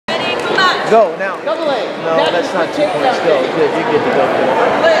Go now. Double leg. No, that's not 2 points. Go. Good. You're good to go.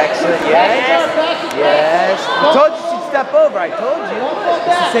 Excellent. Yes. Yes. I told you she'd step over. I told you.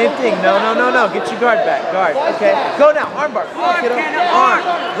 It's the same thing. No. Get your guard back. Guard. Okay. Go now. Arm bar. Arm.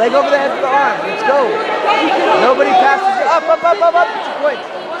 Leg over the head for the arm. Let's go. Nobody passes it. Up. Get your points.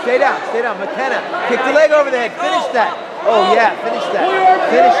 Stay down. McKenna. Kick the leg over the head. Finish that. Oh yeah. Finish that.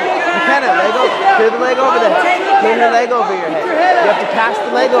 Finish it. McKenna. Leg over. Clear the leg over the head. Clear the leg over your head. You have to pass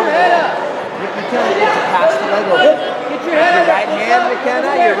the leg over the head. McKenna, you have to pass the leg over. Your right hand, McKenna.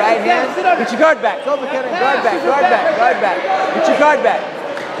 Your right hand. Get your guard back. Go, McKenna. Guard back. Get your guard back.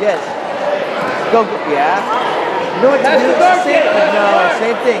 Yes. Go. Yeah. You know what to do? It's the same thing. No,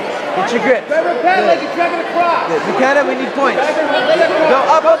 same thing. Get your grip. Good. McKenna, we need points. Go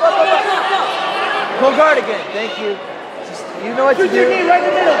up. Pull guard again. Thank you. You know what to do. You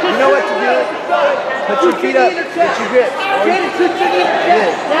know what to do. Put your feet up. Get your grip. Good.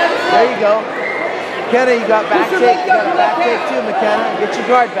 There you go. McKenna, you got back take. You got a back take too, McKenna. Get your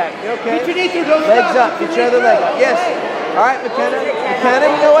guard back. You okay? Legs up. Get your other leg up. Yes. All right, McKenna.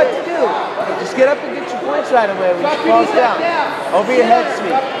 McKenna, you know what to do. Just get up and get your points right away. We just falls down. Over your head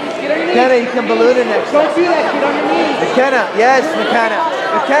sweep. McKenna, you can balloon it next time. McKenna. Yes, McKenna.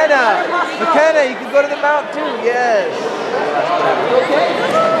 McKenna, you can go to the mount too. Yes.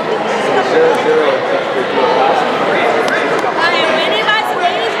 Okay.